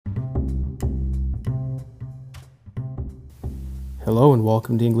Hello and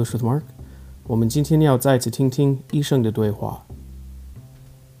welcome to English with Mark. 我们今天要再次听听医生的对话。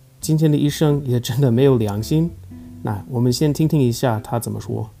今天的医生也真的没有良心。那我们先听听一下他怎么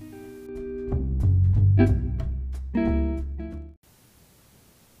说。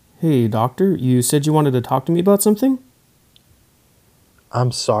Hey, doctor, you said you wanted to talk to me about something?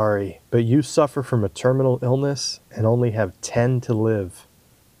 I'm sorry, but you suffer from a terminal illness and only have 10 to live.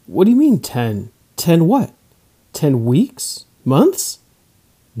 What do you mean 10? 10 what? 10 weeks? Months?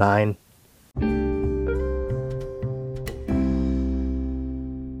 9.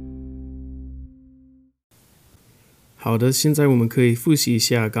 好的，现在我们可以复习一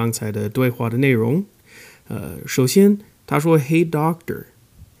下刚才的对话的内容。首先他说 Hey doctor,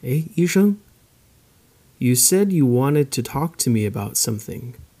 医生 You said you wanted to talk to me about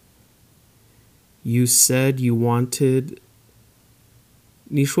something. You said you wanted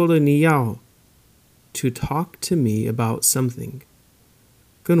你说了你要 to talk to me about something.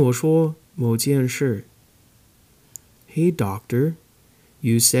 跟我说某件事。Hey doctor,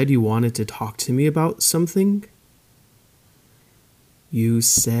 you said you wanted to talk to me about something? You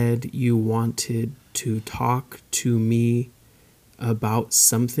said you wanted to talk to me about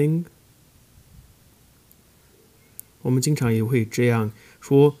something? 我们经常也会这样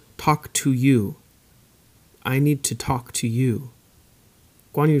说 talk to you. I need to talk to you.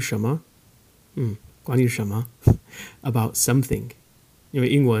 关于什么？关于什么？About something. 因为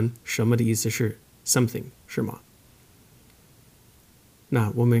英文什么的意思是 something, 是吗？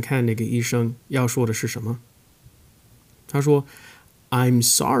那我们看那个医生要说的是什么？他说 I'm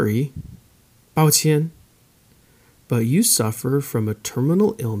sorry, 抱歉 but you suffer from a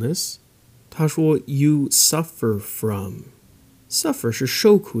terminal illness. 他说 you suffer from. Suffer 是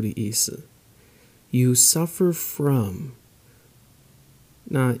受苦的意思。You suffer from.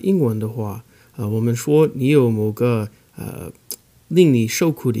 那英文的话，我们说你有某个令你受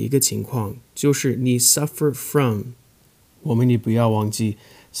苦的一个情况，就是你 suffer from。我们也不要忘记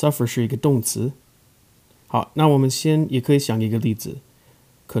suffer 是一个动词。好，那我们也可以想一个例子，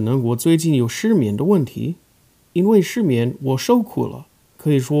可能我最近有失眠的问题，因为失眠我受苦了，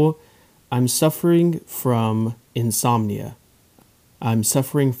可以说 I'm suffering from insomnia. I'm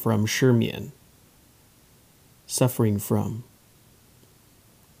suffering from 失眠。Suffering from.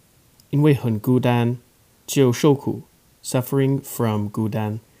 因为很孤单，就受苦。Suffering from 孤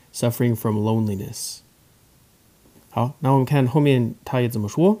单 Suffering from loneliness. 好，那我们看后面他也怎么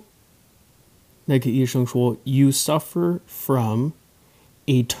说。那个医生说 You suffer from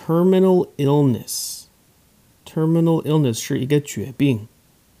a terminal illness. Terminal illness 是一个绝病，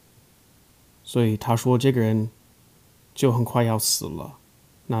所以他说这个人就很快要死了。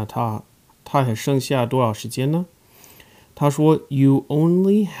那他还剩下多少时间呢？他说 You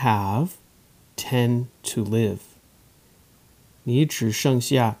only have 10 to live. 你只剩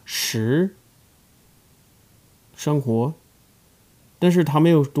下10生活，但是他没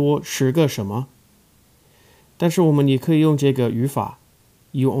有多10个什么。但是我们也可以用这个语法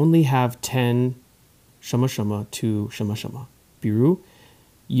You only have 10什么什么 to 什么什么。比如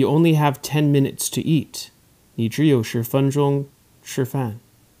You only have 10 minutes to eat. 你只有10分钟吃饭。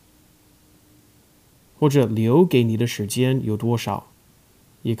或者留给你的时间有多少，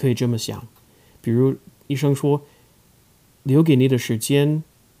也可以这么想。比如医生说留给你的时间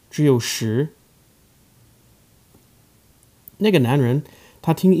只有10。那个男人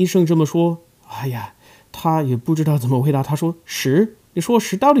他听医生这么说，哎呀，他也不知道怎么回答。他说10，你说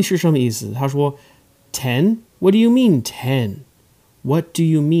10到底是什么意思？他说 10? What do you mean 10? What do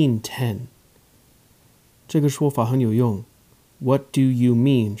you mean 10? 这个说法很有用。What do you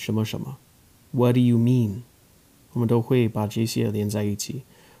mean 什么什么？What do you mean? 我们都会把这些连在一起。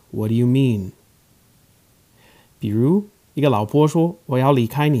What do you mean? 比如一个老婆说我要离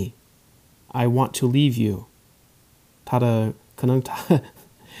开你 I want to leave you. 可能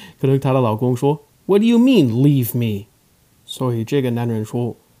她的老公说 What do you mean leave me? 所以这个男人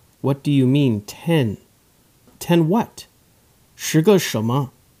说 What do you mean 10? 10 what? 10个什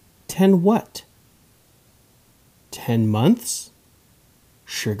么 10 what? 10 months?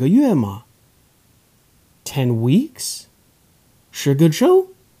 10个月吗？10 weeks? 10个周？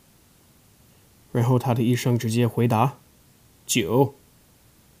然后他的医生直接回答9。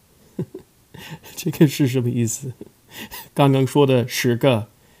这个是什么意思？刚刚说的10个，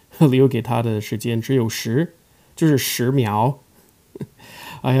留给他的时间只有10，就是10秒。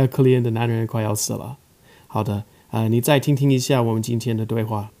哎呀，可怜的男人快要死了。好的，你再听听一下我们今天的对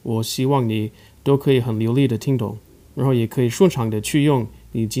话，我希望你都可以很流利的听懂，然后也可以顺畅的去用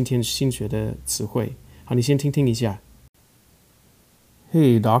你今天新学的词汇。好，你先听听一下。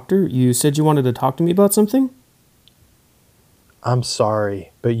Hey, doctor, you said you wanted to talk to me about something? I'm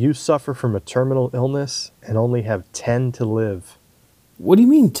sorry, but you suffer from a terminal illness and only have 10 to live. What do you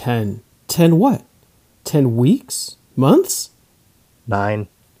mean 10? 10 what? 10 weeks? Months? 9.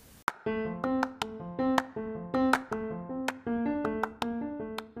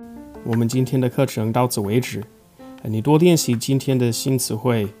 我们今天的课程到此为止，你多练习今天的新词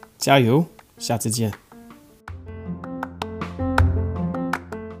汇，加油，下次见。